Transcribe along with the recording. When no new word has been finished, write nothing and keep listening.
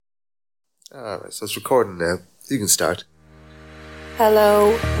Alright, so it's recording now. You can start.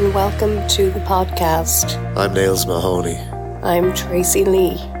 Hello and welcome to the podcast. I'm Nails Mahoney. I'm Tracey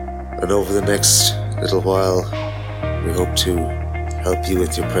Lee. And over the next little while, we hope to help you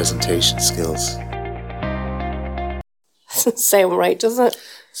with your presentation skills. Sound right, doesn't it?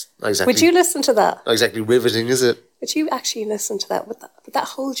 Not exactly, Would you listen to that? Not exactly riveting, is it? Would you actually listen to that? Would that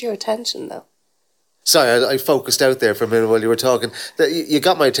hold your attention, though? Sorry, I focused out there for a minute while you were talking. You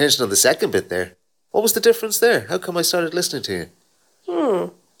got my attention on the second bit there. What was the difference there? How come I started listening to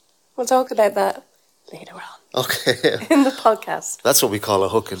you? We'll talk about that later on. Okay. In the podcast. That's what we call a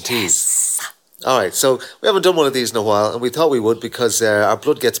hook and tease. Yes. All right, so we haven't done one of these in a while, and we thought we would because our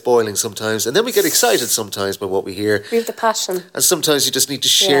blood gets boiling sometimes, and then we get excited sometimes by what we hear. We have the passion. And sometimes you just need to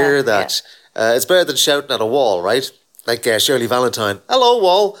share that. Yeah. It's better than shouting at a wall, right? Like Shirley Valentine. Hello,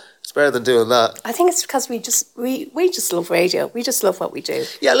 wall. It's better than doing that. I think it's because we just love radio. We just love what we do.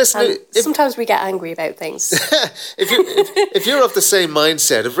 Yeah, listen. Sometimes we get angry about things. if you're of the same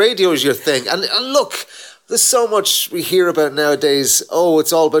mindset, if radio is your thing, and look, there's so much we hear about nowadays. Oh,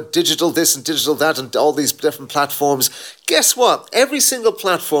 it's all about digital this and digital that and all these different platforms. Guess what? Every single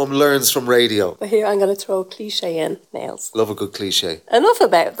platform learns from radio. But here I'm going to throw a cliche in, Nails. Love a good cliche. Enough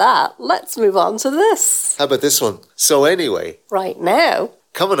about that. Let's move on to this. How about this one? So anyway. Right now.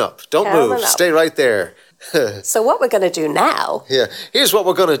 Coming up. Don't move. Stay right there. So what we're going to do now... Yeah, here's what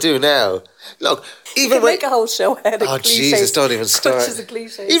we're going to do now. Look, even when... make a whole show out of cliches. Oh, Jesus, don't even start.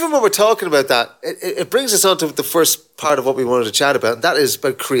 Even when we're talking about that, it brings us on to the first part of what we wanted to chat about, and that is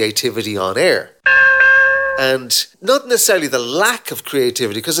about creativity on air. And not necessarily the lack of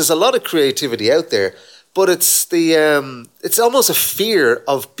creativity, because there's a lot of creativity out there, but it's it's almost a fear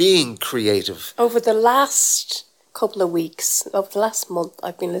of being creative. Over the last couple of weeks, over the last month,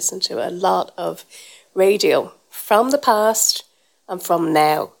 I've been listening to a lot of radio from the past and from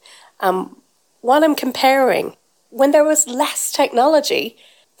now. What I'm comparing, when there was less technology,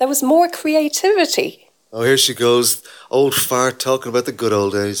 there was more creativity. Oh, here she goes, old fart talking about the good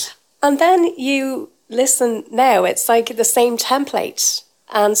old days. And then you listen now, it's like the same template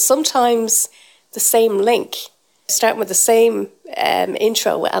and sometimes the same link, starting with the same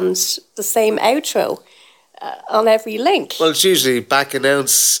intro and the same outro. On every link. Well, it's usually back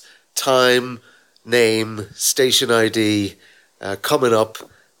announce, time, name, station ID, coming up,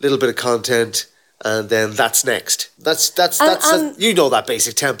 little bit of content, and then that's next. That's you know that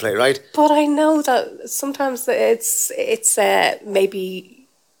basic template, right? But I know that sometimes it's maybe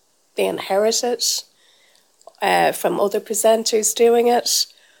they inherit it from other presenters doing it.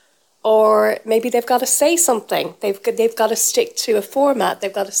 Or maybe they've got to say something. They've got to stick to a format.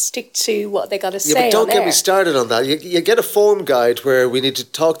 They've got to stick to what they got to say. Yeah, but don't get me started on that. You get a form guide where we need to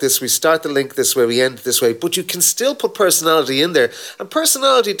talk this. We start the link this way. We end this way. But you can still put personality in there. And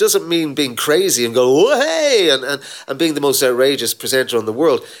personality doesn't mean being crazy and go, oh, hey, and being the most outrageous presenter in the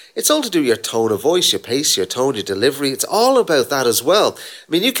world. It's all to do with your tone of voice, your pace, your tone, your delivery. It's all about that as well.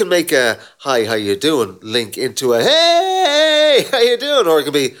 I mean, you can make a hi, how you doing link into a hey, how you doing? Or it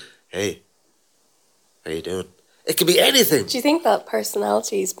can be, hey, how you doing? It can be anything. Do you think that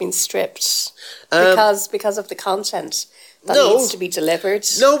personality has been stripped because of the content that needs to be delivered?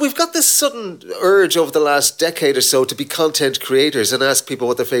 No, we've got this sudden urge over the last decade or so to be content creators and ask people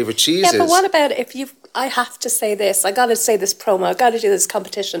what their favourite cheese is. Yeah, but what about if I have to say this, I got to say this promo, I've got to do this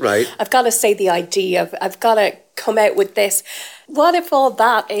competition, right? I've got to say the idea, I've got to come out with this. What if all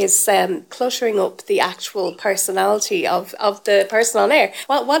that is cluttering up the actual personality of the person on air?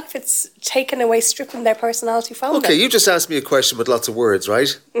 What if it's taken away, stripping their personality from them? Okay, you just asked me a question with lots of words,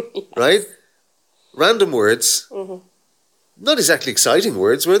 right? Yes. Right? Random words. Mm-hmm. Not exactly exciting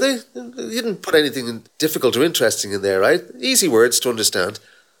words, were they? You didn't put anything difficult or interesting in there, right? Easy words to understand.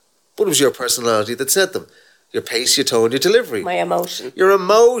 But it was your personality that said them. Your pace, your tone, your delivery. My emotion. Your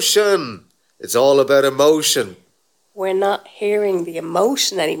emotion. It's all about emotion. We're not hearing the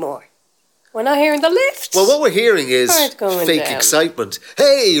emotion anymore. We're not hearing the lift. Well, what we're hearing is fake excitement.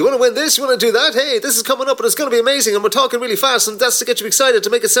 Hey, you want to win this? You want to do that? Hey, this is coming up and it's going to be amazing and we're talking really fast and that's to get you excited, to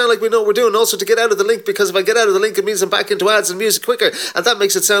make it sound like we know what we're doing. Also to get out of the link, because if I get out of the link, it means I'm back into ads and music quicker. And that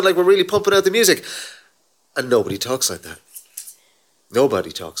makes it sound like we're really pumping out the music. And nobody talks like that.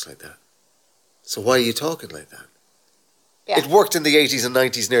 Nobody talks like that. So why are you talking like that? Yeah. It worked in the 80s and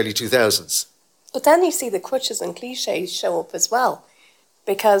 90s and early 2000s. But then you see the crutches and cliches show up as well.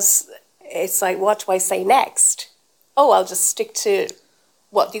 Because it's like, what do I say next? Oh, I'll just stick to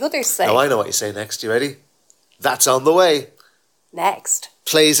what the others say. Now I know what you say next. You ready? That's on the way. Next.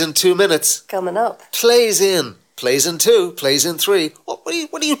 Plays in 2 minutes. Coming up. Plays in 2, plays in 3.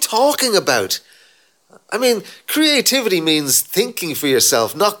 What are you talking about? I mean, creativity means thinking for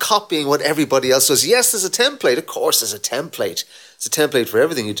yourself, not copying what everybody else does. Yes, there's a template. Of course, there's a template. It's a template for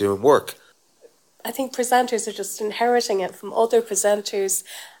everything you do in work. I think presenters are just inheriting it from other presenters.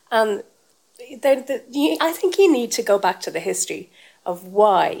 And I think you need to go back to the history of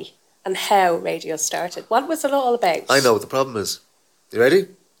why and how radio started. What was it all about? I know what the problem is. You ready?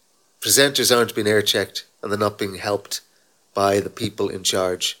 Presenters aren't being air-checked and they're not being helped by the people in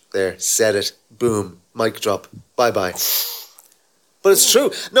charge. There, said it, boom, mic drop, bye-bye. But it's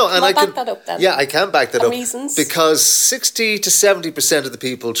true. No, and I can back that up then. Yeah, I can back that up. Reasons? Because 60 to 70% of the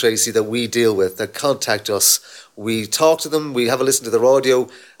people, Tracey, that we deal with, that contact us, we talk to them, we have a listen to their audio,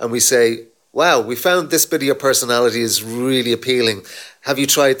 and we say, wow, we found this bit of your personality is really appealing. Have you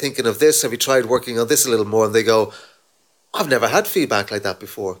tried thinking of this? Have you tried working on this a little more? And they go, I've never had feedback like that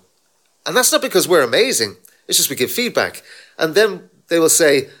before. And that's not because we're amazing. It's just we give feedback. And then they will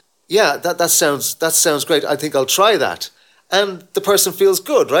say, yeah, that sounds great. I think I'll try that. And the person feels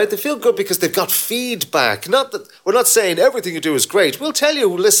good, right? They feel good because they've got feedback. Not that we're not saying everything you do is great. We'll tell you,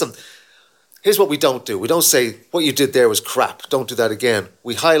 listen, here's what we don't do. We don't say what you did there was crap. Don't do that again.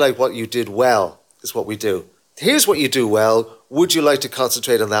 We highlight what you did well is what we do. Here's what you do well. Would you like to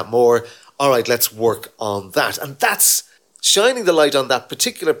concentrate on that more? All right, let's work on that. And that's shining the light on that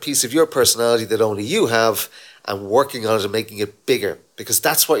particular piece of your personality that only you have and working on it and making it bigger. Because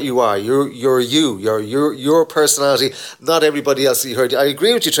that's what you are. You're your personality, not everybody else that you heard. I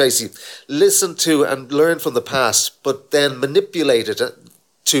agree with you, Tracey. Listen to and learn from the past, but then manipulate it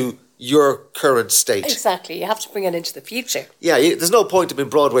to your current state. Exactly. You have to bring it into the future. Yeah, there's no point of being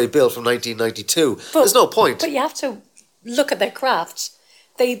Broadway Bill from 1992. There's no point. But you have to look at their craft.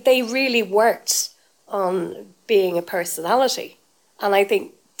 They really worked on being a personality. And I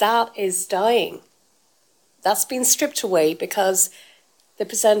think that is dying. That's been stripped away because the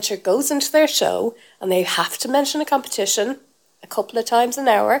presenter goes into their show and they have to mention a competition a couple of times an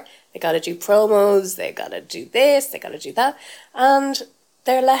hour. They got to do promos, they got to do this, they got to do that. And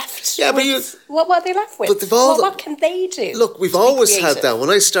they're left with... What are they left with? But what can they do? Look, we've always had that.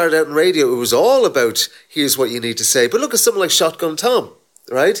 When I started out in radio, it was all about, here's what you need to say. But look at someone like Shotgun Tom,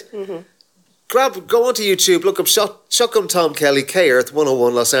 right? Mm-hmm. Go onto YouTube, look up Shotgun Tom Kelly, K-Earth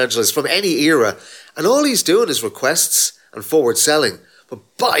 101 Los Angeles, from any era. And all he's doing is requests and forward selling. But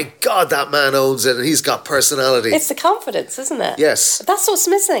by God, that man owns it and he's got personality. It's the confidence, isn't it? Yes. That's what's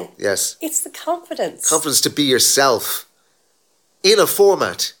missing. Yes. It's the confidence. Confidence to be yourself in a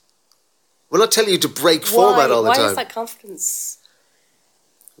format. We're not telling you to break format all the time. Why is that confidence?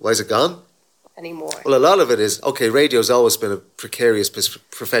 Why is it gone? Anymore. Well, a lot of it is, okay, radio's always been a precarious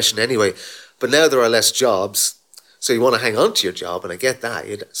profession anyway, but now there are less jobs. So you want to hang on to your job, and I get that.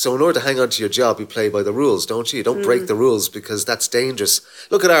 So in order to hang on to your job, you play by the rules, don't you? You don't break the rules because that's dangerous.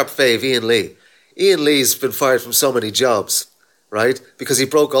 Look at our fave, Ian Lee. Ian Lee's been fired from so many jobs, right? Because he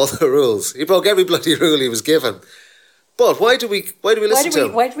broke all the rules. He broke every bloody rule he was given. But why do we listen to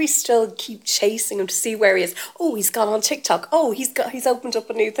him? Why do we still keep chasing him to see where he is? Oh, he's gone on TikTok. Oh, he's opened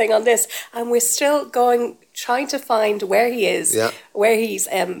up a new thing on this, and we're still trying to find where he is, where he's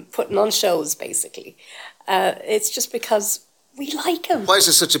putting on shows, basically. It's just because we like him. Why is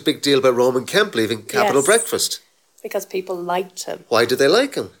there such a big deal about Roman Kemp leaving Capital Breakfast? Because people liked him. Why did they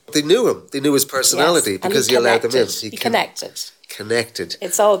like him? They knew him. They knew his personality because he allowed them in. He connected.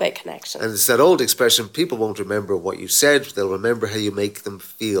 It's all about connection. And it's that old expression, people won't remember what you said, they'll remember how you make them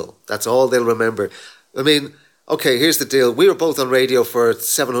feel. That's all they'll remember. I mean, okay, here's the deal. We were both on radio for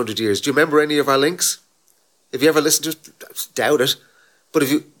 700 years. Do you remember any of our links? Have you ever listened to it? Doubt it. But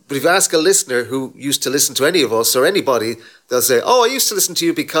if you ask a listener who used to listen to any of us or anybody, they'll say, oh, I used to listen to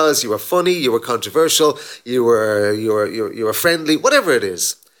you because you were funny, you were controversial, you were friendly, whatever it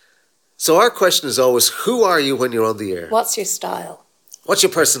is. So our question is always, who are you when you're on the air? What's your style? What's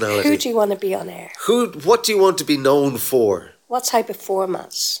your personality? Who do you want to be on air? What do you want to be known for? What type of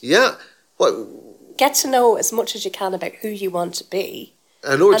format? Yeah. Get to know as much as you can about who you want to be.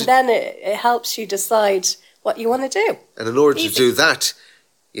 And then it helps you decide what you want to do. And in order to do that,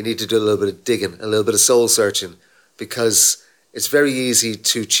 you need to do a little bit of digging, a little bit of soul searching, because it's very easy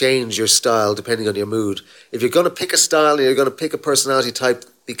to change your style depending on your mood. If you're going to pick a style and you're going to pick a personality type,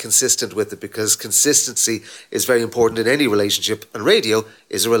 be consistent with it, because consistency is very important in any relationship, and radio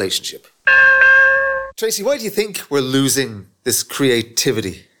is a relationship. Tracey, why do you think we're losing this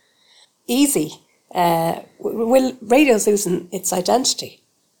creativity? Easy. Radio's losing its identity.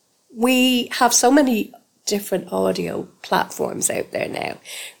 We have so many different audio platforms out there now.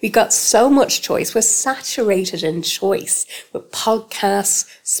 We've got so much choice. We're saturated in choice with podcasts,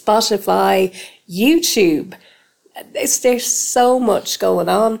 Spotify, YouTube. There's so much going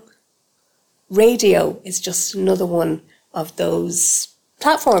on. radio is just another one of those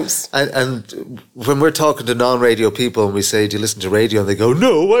platforms. And when we're talking to non-radio people and we say, do you listen to radio? And they go,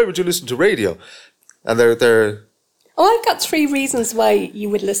 no, why would you listen to radio? And they're Oh, I've got 3 reasons why you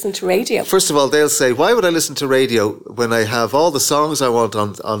would listen to radio. First of all, they'll say, why would I listen to radio when I have all the songs I want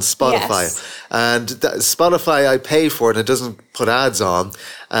on Spotify? Yes. And Spotify, I pay for it and it doesn't put ads on.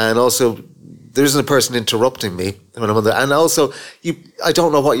 And also, there isn't a person interrupting me when I'm on there. And also, I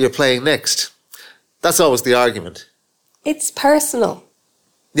don't know what you're playing next. That's always the argument. It's personal.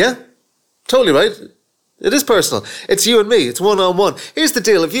 Yeah, totally right. It is personal. It's you and me. It's one-on-one. Here's the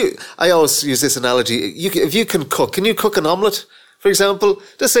deal. I always use this analogy. If you can cook, can you cook an omelette, for example?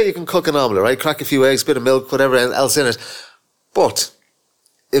 Just say you can cook an omelette, right? Crack a few eggs, bit of milk, whatever else in it. But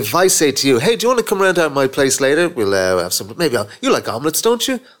if I say to you, hey, do you want to come around to my place later? We'll have some, you like omelettes, don't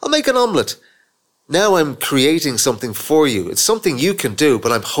you? I'll make an omelette. Now I'm creating something for you. It's something you can do,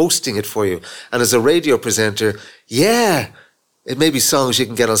 but I'm hosting it for you. And as a radio presenter, it may be songs you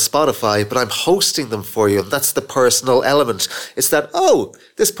can get on Spotify, but I'm hosting them for you. And that's the personal element. It's that,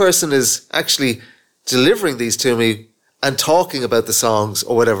 this person is actually delivering these to me and talking about the songs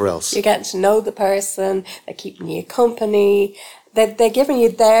or whatever else. You're getting to know the person. They're keeping you company. They're giving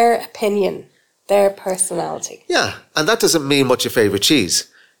you their opinion, their personality. Yeah, and that doesn't mean what's your favourite cheese.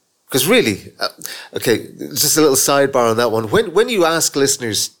 Because really, just a little sidebar on that one. When you ask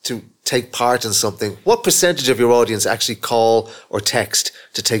listeners to take part in something, what percentage of your audience actually call or text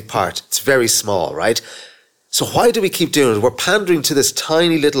to take part? It's very small, right? So why do we keep doing it? We're pandering to this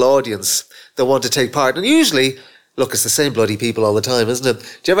tiny little audience that want to take part. And usually, look, it's the same bloody people all the time, isn't it?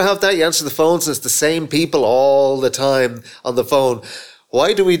 Do you ever have that? You answer the phones and it's the same people all the time on the phone.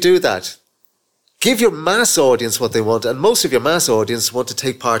 Why do we do that? Give your mass audience what they want, and most of your mass audience want to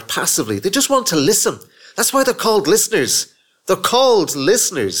take part passively. They just want to listen. That's why they're called listeners. They're called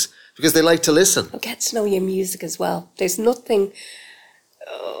listeners because they like to listen. Well, get to know your music as well. There's nothing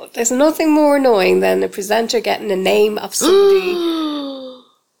more annoying than a presenter getting the name of somebody,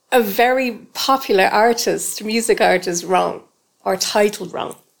 a very popular artist, music artist, wrong or titled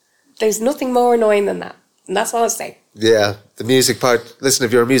wrong. There's nothing more annoying than that. And that's all I say. Yeah, the music part. Listen,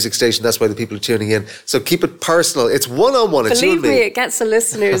 if you're a music station, that's why the people are tuning in. So keep it personal. It's one-on-one. It's you and me. Believe me, it gets the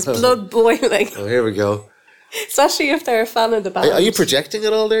listeners' blood boiling. Oh, here we go. Especially if they're a fan of the band. Are you projecting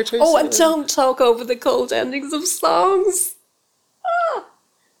it all there, Tracey? Oh, and don't talk over the cold endings of songs.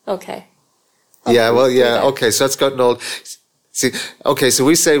 Okay. Okay, so that's gotten old. See, okay, so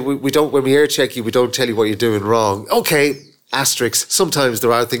we say we don't, when we air check you, we don't tell you what you're doing wrong. Okay. Asterisk, sometimes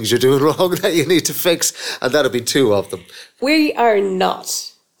there are things you're doing wrong that you need to fix, and that'll be 2 of them. We are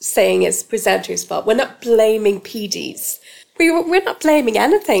not saying it's presenters' fault. We're not blaming PDs. We're not blaming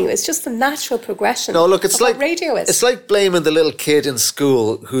anything. It's just the natural progression of what radio is. It's like blaming the little kid in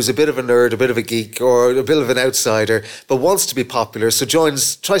school who's a bit of a nerd, a bit of a geek, or a bit of an outsider, but wants to be popular, so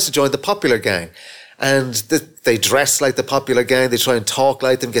tries to join the popular gang. And they dress like the popular gang. They try and talk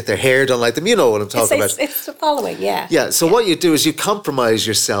like them, get their hair done like them. You know what I'm talking about. It's the following, yeah. Yeah, so what you do is you compromise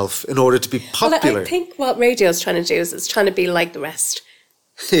yourself in order to be popular. Well, I think what radio is trying to do is it's trying to be like the rest.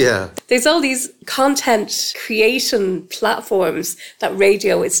 Yeah. There's all these content creation platforms that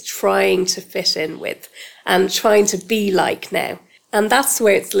radio is trying to fit in with and trying to be like now. And that's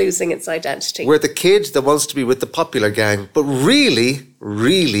where it's losing its identity. We're the kid that wants to be with the popular gang, but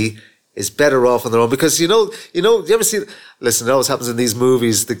really is better off on their own. Because, you ever see, listen, it always happens in these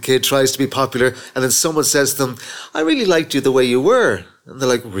movies, the kid tries to be popular and then someone says to them, I really liked you the way you were. And they're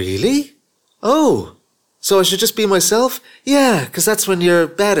like, really? Oh, so I should just be myself? Yeah, because that's when you're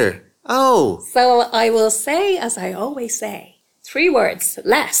better. Oh. So I will say, as I always say, 3 words,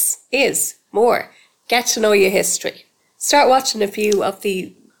 less is more. Get to know your history. Start watching a few of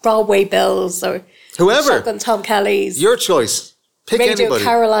the Broadway Bills or whoever. Shotgun Tom Kelly's. Your choice. Pick Radio anybody.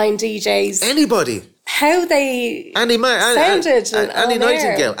 Caroline DJs. Anybody. How they sounded. Annie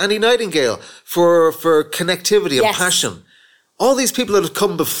Nightingale. Annie Nightingale for connectivity and passion. All these people that have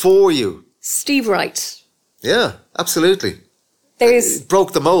come before you. Steve Wright. Yeah, absolutely. There's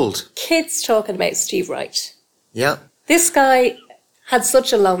broke the mold. Kids talking about Steve Wright. Yeah. This guy had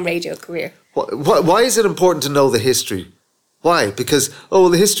such a long radio career. Why is it important to know the history? Why? Because,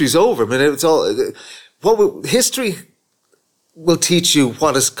 the history's over. I mean, it's all... history will teach you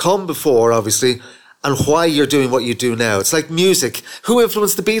what has come before, obviously, and why you're doing what you do now. It's like music. Who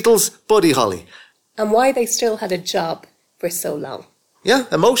influenced the Beatles? Buddy Holly. And why they still had a job for so long. Yeah,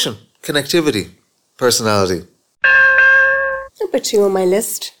 emotion, connectivity, personality. Number 2 on my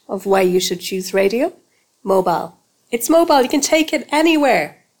list of why you should choose radio, mobile. It's mobile. You can take it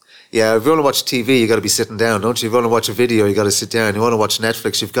anywhere. Yeah, if you want to watch TV, you got to be sitting down, don't you? If you want to watch a video, you got to sit down. You want to watch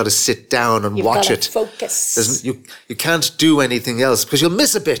Netflix, you've got to sit down and watch it. Focus. You can't do anything else because you'll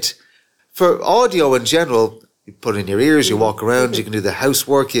miss a bit. For audio in general, you put in your ears, you walk around, you can do the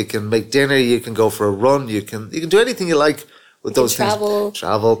housework, you can make dinner, you can go for a run, you can do anything you like with those things.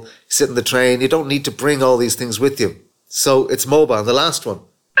 Travel, sit in the train. You don't need to bring all these things with you. So it's mobile. And the last one.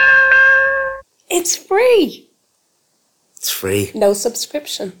 It's free. It's free. No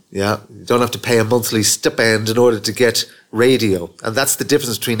subscription. Yeah, you don't have to pay a monthly stipend in order to get radio. And that's the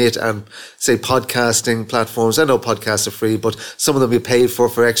difference between it and, say, podcasting platforms. I know podcasts are free, but some of them you pay for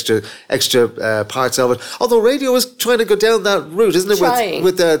extra parts of it. Although radio is trying to go down that route, isn't it?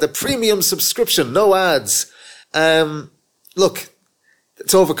 With the premium subscription, no ads. Look,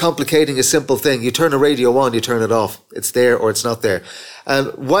 it's overcomplicating a simple thing. You turn a radio on, you turn it off. It's there or it's not there.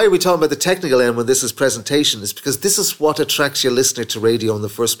 And why are we talking about the technical end when this is presentation? Is because this is what attracts your listener to radio in the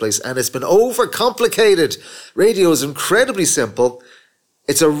first place. And it's been overcomplicated. Radio is incredibly simple.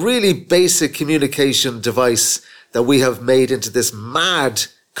 It's a really basic communication device that we have made into this mad,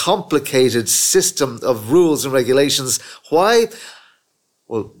 complicated system of rules and regulations. Why?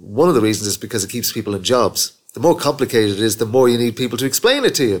 Well, one of the reasons is because it keeps people in jobs. The more complicated it is, the more you need people to explain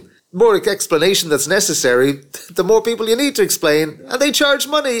it to you. The more explanation that's necessary, the more people you need to explain, and they charge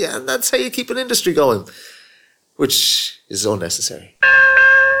money, and that's how you keep an industry going, which is unnecessary.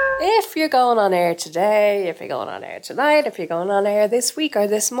 If you're going on air today, if you're going on air tonight, if you're going on air this week or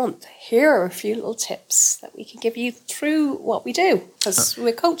this month, here are a few little tips that we can give you through what we do, because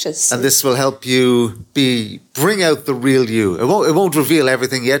we're coaches. And this will help you bring out the real you. It won't reveal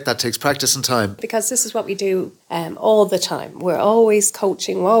everything yet. That takes practice and time. Because this is what we do all the time. We're always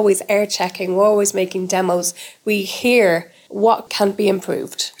coaching, we're always air checking, we're always making demos. We hear what can be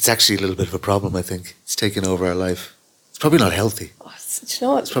improved. It's actually a little bit of a problem, I think. It's taken over our life. It's probably not healthy. Do you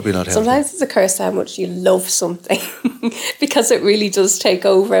know what? It's probably not healthy. Sometimes it's a curse how much you love something because it really does take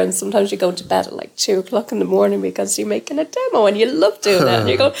over, and sometimes you go to bed at like 2 o'clock in the morning because you're making a demo and you love doing it and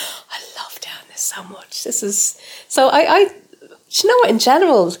you go, I love doing this so much. This is so I do you know what, in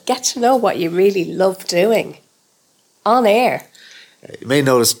general, get to know what you really love doing on air. You may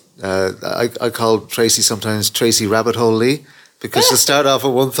notice I call Tracey sometimes Tracey Rabbit Hole Lee, because she'll start off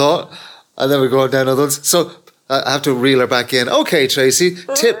with one thought and then we go down others. So I have to reel her back in. Okay, Tracey,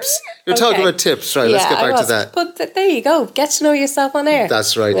 tips. You're talking about tips, right? Let's get back to that. But there you go. Get to know yourself on air.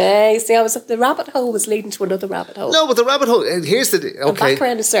 That's right. You see, the rabbit hole was leading to another rabbit hole. No, but the rabbit hole, here's the... Okay. And back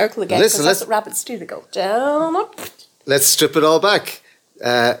around the circle again, because that's what rabbits do. They go down, up. Let's strip it all back.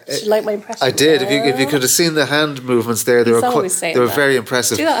 Did you like my impression? I did. If you could have seen the hand movements there, they were very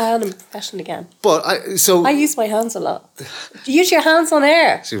impressive. Do that hand impression again. But I use my hands a lot. Use your hands on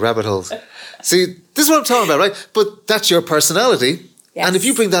air. See, rabbit holes. See, this is what I'm talking about, right? But that's your personality. Yes. And if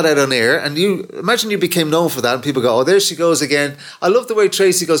you bring that out on air, and you imagine you became known for that, and people go, oh, there she goes again. I love the way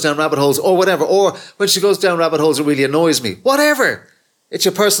Tracey goes down rabbit holes, or whatever. Or when she goes down rabbit holes, it really annoys me. Whatever. It's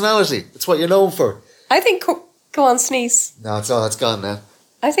your personality. It's what you're known for. I think... Go on, sneeze. No, it's gone now.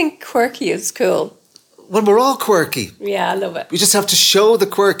 I think quirky is cool. Well, we're all quirky. Yeah, I love it. We just have to show the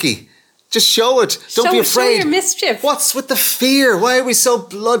quirky. Just show it. Don't be afraid. Show your mischief. What's with the fear? Why are we so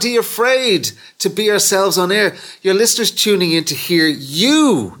bloody afraid to be ourselves on air? Your listeners tuning in to hear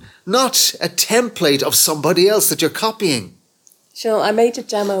you, not a template of somebody else that you're copying. You know, I made a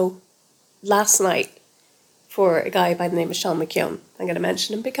demo last night for a guy by the name of Sean McKeown. I'm going to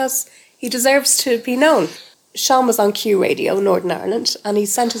mention him because he deserves to be known. Sean was on Q Radio, Northern Ireland, and he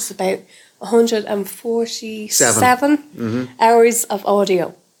sent us about 147 hours of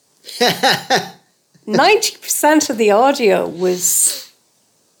audio. 90% of the audio was,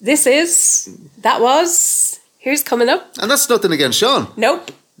 that was, here's coming up. And that's nothing against Sean.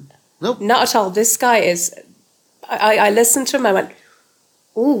 Nope. Not at all. This guy is, I listened to him, I went,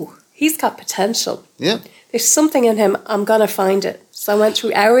 ooh, he's got potential. Yeah. There's something in him, I'm going to find it. So I went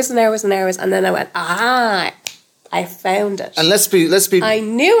through hours and hours and hours, and then I went, I found it. And let's be I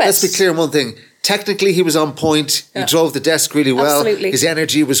knew it. Let's be clear on one thing. Technically, he was on point. He drove the desk really well. Absolutely. His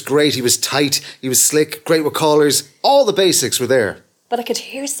energy was great. He was tight. He was slick. Great with callers. All the basics were there. But I could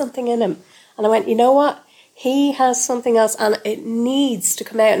hear something in him. And I went, you know what? He has something else and it needs to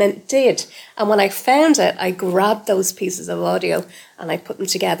come out. And it did. And when I found it, I grabbed those pieces of audio and I put them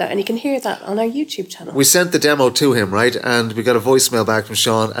together. And you can hear that on our YouTube channel. We sent the demo to him, right? And we got a voicemail back from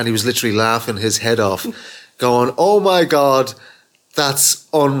Sean and he was literally laughing his head off, going, oh my God, that's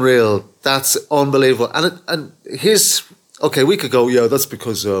unreal. That's unbelievable. And okay, we could go, yeah, that's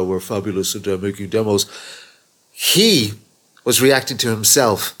because we're fabulous at making demos. He was reacting to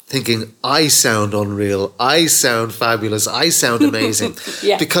himself. thinking, I sound unreal, I sound fabulous, I sound amazing.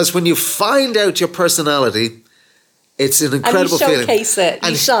 Yeah. Because when you find out your personality, it's an incredible feeling. And you showcase it,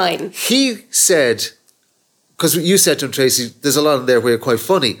 you shine. He said, because you said to him, Tracey, there's a lot in there where you're quite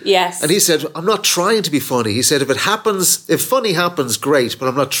funny. Yes. And he said, I'm not trying to be funny. He said, if funny happens, great, but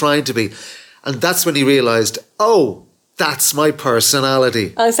I'm not trying to be. And that's when he realised, oh, that's my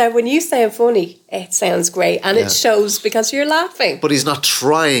personality. I said, when you say funny, it sounds great. And it shows because you're laughing. But he's not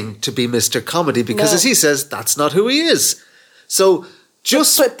trying to be Mr. Comedy because, as he says, that's not who he is. So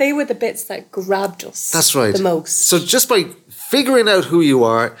but they were the bits that grabbed us. That's right. The most. So just by figuring out who you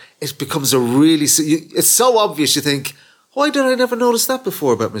are, it becomes it's so obvious you think, why did I never notice that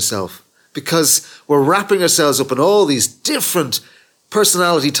before about myself? Because we're wrapping ourselves up in all these different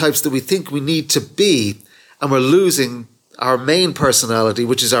personality types that we think we need to be, and we're losing our main personality,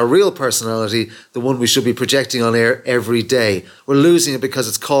 which is our real personality, the one we should be projecting on air every day. We're losing it because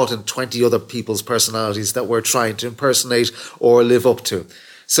it's caught in 20 other people's personalities that we're trying to impersonate or live up to.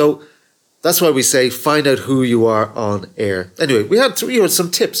 So that's why we say find out who you are on air. Anyway, we had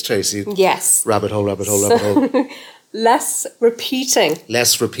some tips, Tracey. Yes. Rabbit hole, rabbit hole, rabbit hole. Less repeating.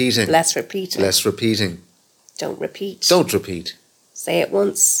 Less repeating. Less repeating. Less repeating. Don't repeat. Don't repeat. Say it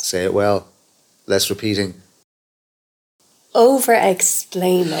once. Say it well. Less repeating.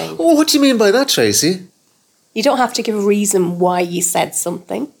 Over-explaining. Oh, what do you mean by that, Tracey? You don't have to give a reason why you said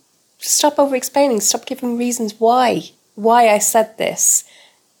something. Just stop over-explaining. Stop giving reasons why I said this.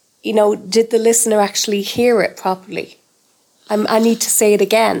 You know, did the listener actually hear it properly? I need to say it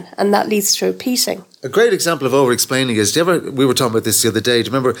again, and that leads to repeating. A great example of over-explaining is, we were talking about this the other day. Do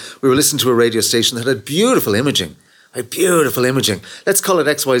you remember we were listening to a radio station that had beautiful imaging? Beautiful imaging. Let's call it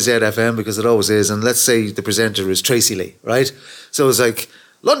XYZ FM because it always is. And let's say the presenter is Tracey Lee, right? So it's like,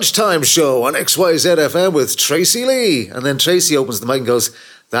 lunchtime show on XYZ FM with Tracey Lee. And then Tracey opens the mic and goes,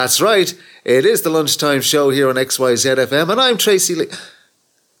 that's right. It is the lunchtime show here on XYZ FM. And I'm Tracey Lee.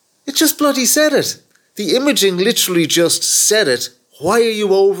 It just bloody said it. The imaging literally just said it. Why are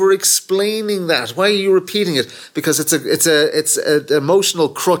you over-explaining that? Why are you repeating it? Because it's an emotional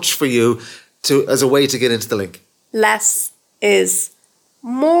crutch for you as a way to get into the link. Less is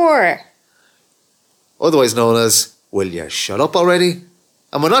more. Otherwise known as, will you shut up already?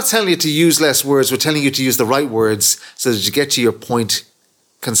 And we're not telling you to use less words, we're telling you to use the right words so that you get to your point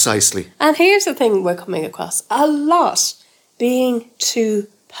concisely. And here's the thing we're coming across a lot, being too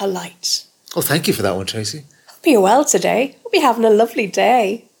polite. Oh, thank you for that one, Tracey. Hope you're well today. Hope you're having a lovely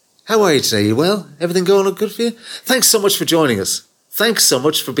day. How are you today? You well? Everything going good for you? Thanks so much for joining us. Thanks so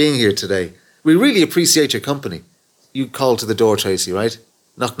much for being here today. We really appreciate your company. You called to the door, Tracey, right?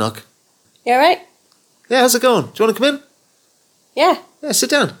 Knock, knock. You all right? Yeah, how's it going? Do you want to come in? Yeah. Yeah, sit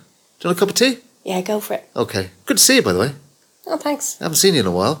down. Do you want a cup of tea? Yeah, go for it. Okay. Good to see you, by the way. Oh, thanks. I haven't seen you in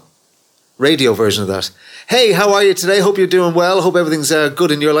a while. Radio version of that. Hey, how are you today? Hope you're doing well. Hope everything's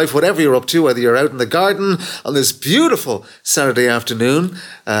good in your life, whatever you're up to, whether you're out in the garden on this beautiful Saturday afternoon.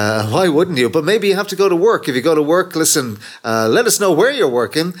 Why wouldn't you? But maybe you have to go to work. If you go to work, listen, let us know where you're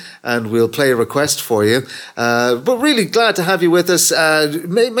working and we'll play a request for you. But really glad to have you with us.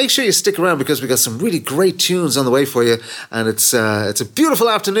 Make sure you stick around because we've got some really great tunes on the way for you. And it's a beautiful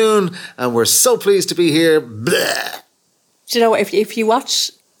afternoon and we're so pleased to be here. Blah. Do you know what? If you watch...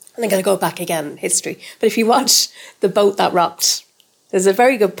 I'm going to go back again in history. But if you watch The Boat That Rocked, there's a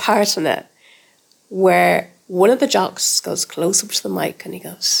very good part in it where one of the jocks goes close up to the mic and he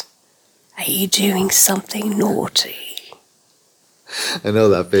goes, are you doing something naughty? I know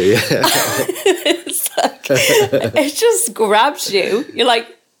that bit, yeah. It just grabs you. You're like,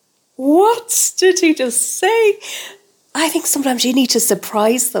 what did he just say? I think sometimes you need to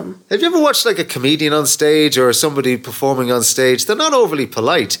surprise them. Have you ever watched like a comedian on stage or somebody performing on stage? They're not overly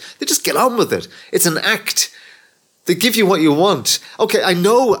polite. They just get on with it. It's an act. They give you what you want. Okay, I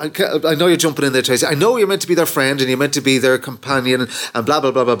know you're jumping in there, Tracey. I know you're meant to be their friend and you're meant to be their companion and blah,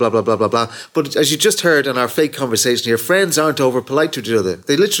 blah, blah, blah, blah, blah, blah, blah, blah. But as you just heard in our fake conversation here, friends aren't over polite to each other.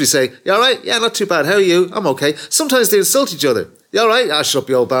 They literally say, you all right? Yeah, not too bad. How are you? I'm okay. Sometimes they insult each other. You all right? Ah, shut up,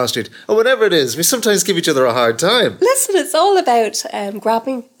 you old bastard. Or whatever it is. We sometimes give each other a hard time. Listen, it's all about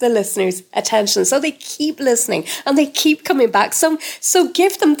grabbing the listeners' attention so they keep listening and they keep coming back. So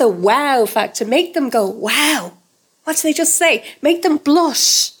give them the wow factor. Make them go, wow. What did they just say? Make them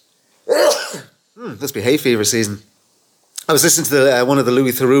blush. Must be hay fever season. I was listening to one of the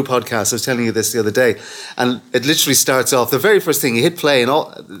Louis Theroux podcasts. I was telling you this the other day. And it literally starts off, the very first thing, you hit play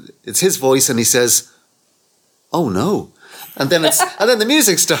and it's his voice and he says, oh no. And then the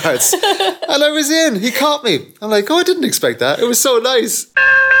music starts. And I was in. He caught me. I'm like, oh, I didn't expect that. It was so nice.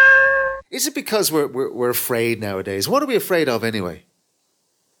 Is it because we're afraid nowadays? What are we afraid of anyway?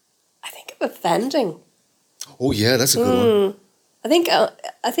 offending. Oh yeah, that's a good one.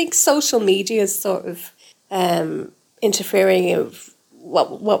 I think social media is sort of interfering of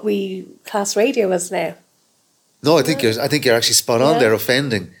what we class radio as now. No, I think you're actually spot on there.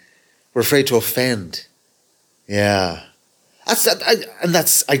 Offending, we're afraid to offend. Yeah,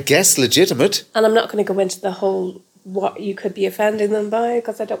 that's I guess legitimate. And I'm not going to go into the whole what you could be offending them by,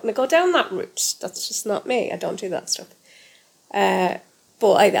 because I don't want to go down that route. That's just not me. I don't do that stuff. But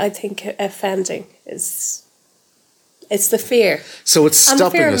I think offending is, it's the fear. So it's stopping us.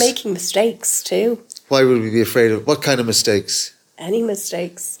 And the fear of making mistakes too. Why would we be afraid of, what kind of mistakes? Any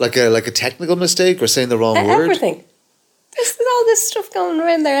mistakes. Like a technical mistake or saying the wrong word? Everything. There's all this stuff going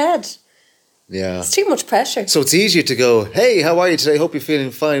around their head. Yeah. It's too much pressure. So it's easier to go, hey, how are you today? Hope you're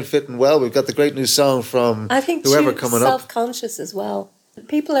feeling fine, fit and well. We've got the great new song from whoever coming up. Self-conscious as well.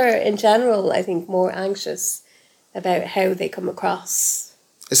 People are, in general, I think, more anxious about how they come across.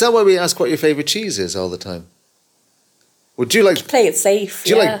 Is that why we ask what your favourite cheese is all the time? Would you like... Play it safe.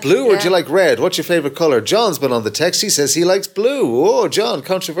 Do you like blue or do you like red? What's your favourite colour? John's been on the text. He says he likes blue. Oh, John,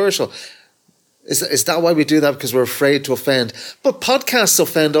 controversial. Is that why we do that? Because we're afraid to offend? But podcasts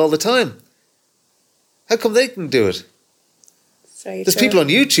offend all the time. How come they can do it? There's people on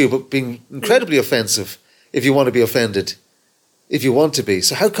YouTube being incredibly offensive if you want to be offended. If you want to be.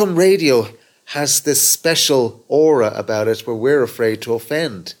 So how come radio has this special aura about it where we're afraid to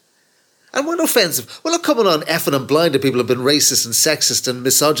offend? And we're not offensive. We're not coming on effing and blinded people have been racist and sexist and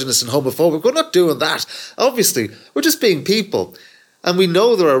misogynist and homophobic. We're not doing that. Obviously, we're just being people. And we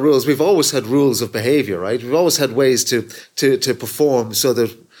know there are rules. We've always had rules of behaviour, right? We've always had ways to perform so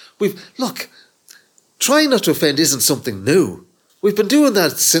that look, trying not to offend isn't something new. We've been doing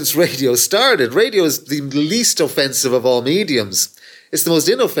that since radio started. Radio is the least offensive of all mediums. It's the most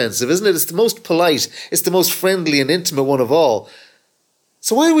inoffensive, isn't it? It's the most polite. It's the most friendly and intimate one of all.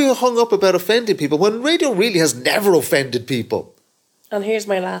 So why are we hung up about offending people when radio really has never offended people? And here's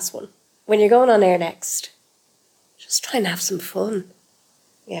my last one. When you're going on air next, just try and have some fun.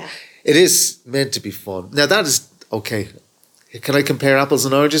 Yeah. It is meant to be fun. Now that is, okay, can I compare apples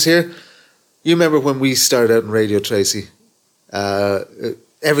and oranges here? You remember when we started out in radio, Tracey?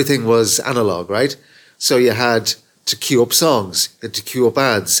 Everything was analogue, right? So you had to queue up songs, you had to queue up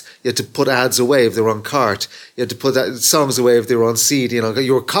ads, you had to put ads away if they were on cart, you had to put songs away if they were on CD.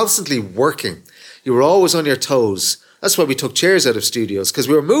 You were constantly working. You were always on your toes. That's why we took chairs out of studios, because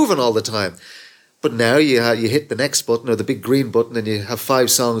we were moving all the time. But now you hit the next button or the big green button and you have 5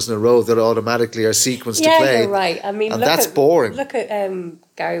 songs in a row that automatically are sequenced to play. Yeah, you're right. I mean, that's boring. Look at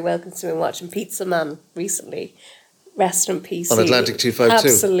Gary Wilkinson been watching Pizza Man recently. Rest in peace. On Atlantic 252.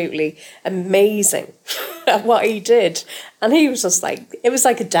 Absolutely amazing at what he did. And he was just like, it was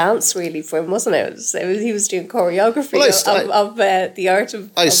like a dance really for him, wasn't it? He was doing choreography of the art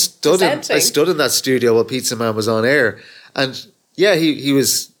of I stood in that studio while Pizza Man was on air. And yeah, he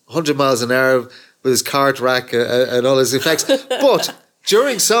was 100 miles an hour with his cart rack and all his effects. But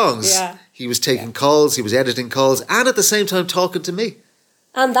during songs, he was taking calls, he was editing calls, and at the same time talking to me.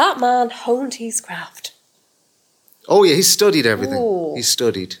 And that man honed his craft. Oh yeah, he studied everything. Oh, he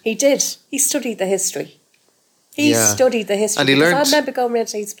studied. He did. He studied the history. He studied the history. And he learned. I remember going around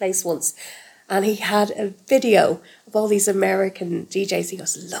to his place once and he had a video of all these American DJs. He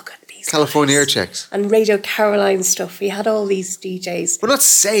goes, look at these California guys. Air Checks. And Radio Caroline stuff. He had all these DJs. We're not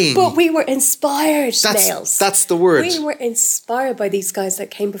saying. But we were inspired, Nails. That's the word. We were inspired by these guys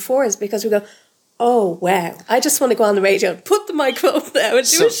that came before us because we go, oh, wow. I just want to go on the radio and put the microphone up there and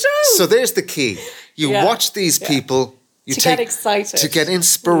do a show. So there's the key. You watch these people. You get excited. To get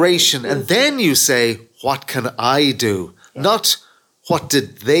inspiration. And then you say, what can I do? Yeah. Not what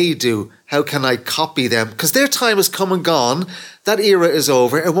did they do? How can I copy them? Because their time has come and gone. That era is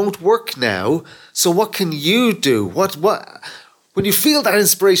over. It won't work now. So what can you do? What? When you feel that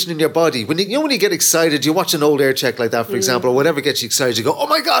inspiration in your body, when you get excited, you watch an old air check like that, for example, or whatever gets you excited, you go, oh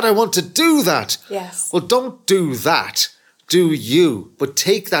my God, I want to do that. Yes. Well, don't do that. Do you. But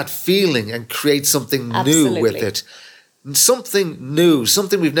take that feeling and create something new with it. Something new,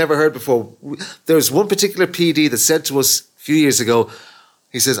 something we've never heard before. There's one particular PD that said to us a few years ago,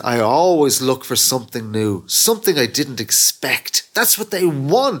 he says, I always look for something new, something I didn't expect. That's what they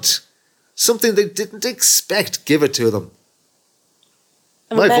want. Something they didn't expect. Give it to them.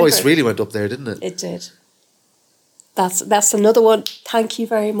 My voice really went up there, didn't it? It did. That's another one. Thank you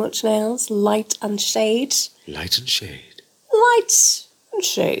very much, Nails. Light and shade. Light and shade. Light and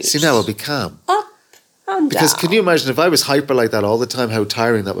shade. See, now I'll be calm. Up and because down. Can you imagine if I was hyper like that all the time, how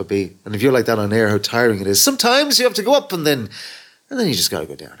tiring that would be? And if you're like that on air, how tiring it is. Sometimes you have to go up and then you just got to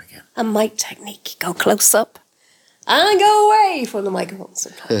go down again. A mic technique. Go close up and go away from the microphone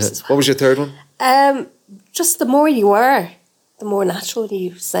sometimes as well. What was your third one? Just the more you are, the more natural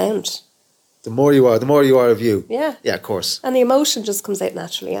you sound. The more you are of you. Yeah. Yeah, of course. And the emotion just comes out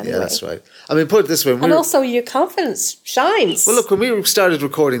naturally anyway. Yeah, that's right. I mean, put it this way. And also your confidence shines. Well, look, when we started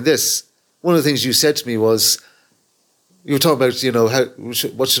recording this, one of the things you said to me was, you were talking about, you know,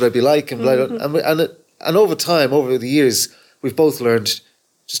 what should I be like? And, and over time, over the years, we've both learned,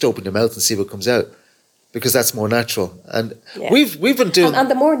 just open your mouth and see what comes out. Because that's more natural. And we've been doing... And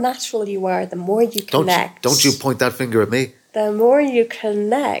the more natural you are, the more you connect. Don't you point that finger at me. The more you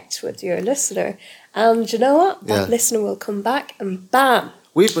connect with your listener. And you know what? That listener will come back and bam.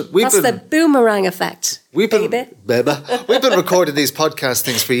 That's the boomerang effect. We've been recording these podcast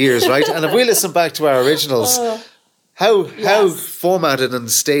things for years, right? And if we listen back to our originals, how formatted and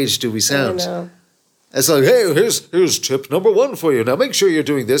staged do we sound? I know. It's like, hey, here's tip number 1 for you. Now make sure you're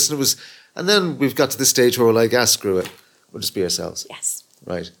doing this. And then we've got to the stage where we're like, screw it. We'll just be ourselves. Yes.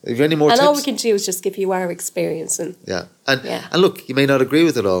 Right. Have you any more tips? And all we can do is just give you our experience. And look, you may not agree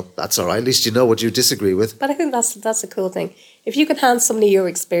with it all. That's all right. At least you know what you disagree with. But I think that's a cool thing. If you can hand somebody your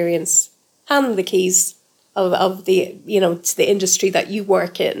experience, hand them the keys of the, you know, to the industry that you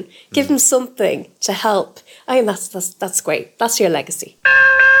work in, give them something to help. I think that's great. That's your legacy.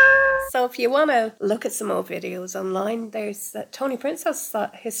 So if you want to look at some more videos online, there's Tony Prince has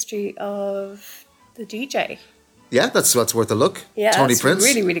that history of the DJ. Yeah, that's worth a look. Yeah, Tony it's Prince.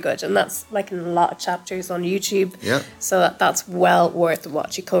 really, really good. And that's like in a lot of chapters on YouTube. Yeah. So that's well worth a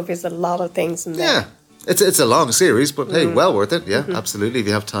watch. He covers a lot of things in there. Yeah. It's a long series, but hey, well worth it. Yeah, absolutely, if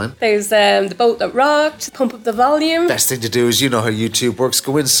you have time. There's The Boat That Rocked, Pump Up the Volume. Best thing to do is, you know how YouTube works.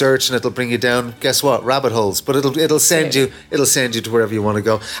 Go in, search, and it'll bring you down, guess what, rabbit holes. But it'll send you to wherever you want to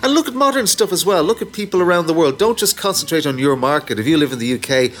go. And look at modern stuff as well. Look at people around the world. Don't just concentrate on your market. If you live in the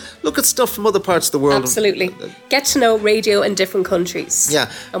UK, look at stuff from other parts of the world. Absolutely. Get to know radio in different countries.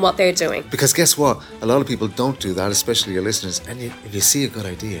 Yeah. And what they're doing. Because guess what? A lot of people don't do that, especially your listeners. And if you see a good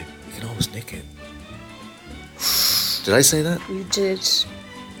idea, you can always nick it. Did I say that? You did.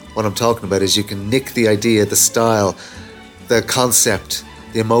 What I'm talking about is you can nick the idea, the style, the concept,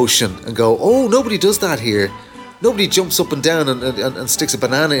 the emotion, and go, oh, nobody does that here. Nobody jumps up and down and sticks a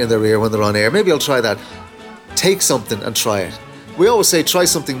banana in their ear when they're on air. Maybe I'll try that. Take something and try it. We always say try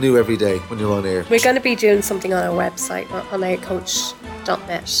something new every day when you're on air. We're going to be doing something on our website,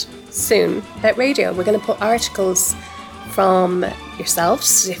 OnAirCoach.net, soon about radio. We're going to put articles from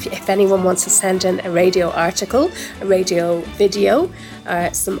yourselves. If anyone wants to send in a radio article, a radio video,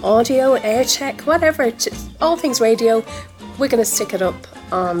 some audio, air check, whatever, all things radio, we're going to stick it up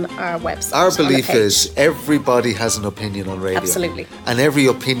on our website. Our belief is everybody has an opinion on radio. Absolutely. And every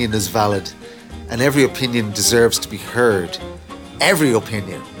opinion is valid. And every opinion deserves to be heard. Every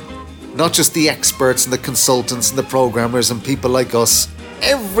opinion. Not just the experts and the consultants and the programmers and people like us.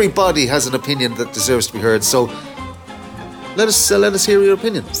 Everybody has an opinion that deserves to be heard. So let us hear your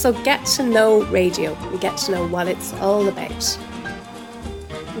opinion. So get to know radio and get to know what it's all about.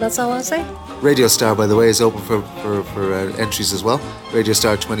 And that's all I'll say. Radio Star, by the way, is open for entries as well. Radio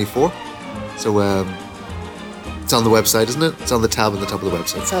Star 24. So it's on the website, isn't it? It's on the tab on the top of the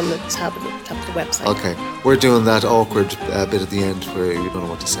website. It's on the tab at the top of the website. Okay. We're doing that awkward bit at the end where you don't know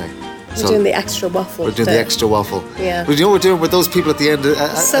what to say. We're doing the extra waffle. We're doing the extra waffle. Yeah. But you know what we're doing with those people at the end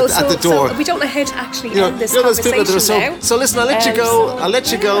at the door. So we don't know how to actually end this those conversation people that are now. so listen, I'll let you go. I'll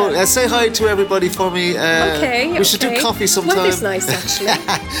let you go. Say hi to everybody for me. We should do coffee sometime. Weather's nice, actually.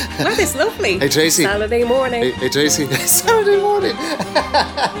 Weather's lovely. Hey, Tracey. Saturday morning. Hey, Tracey. Saturday morning.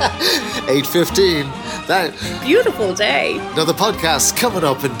 8:15. That beautiful day. Now the podcast's coming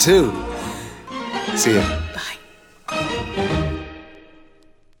up in 2. See ya.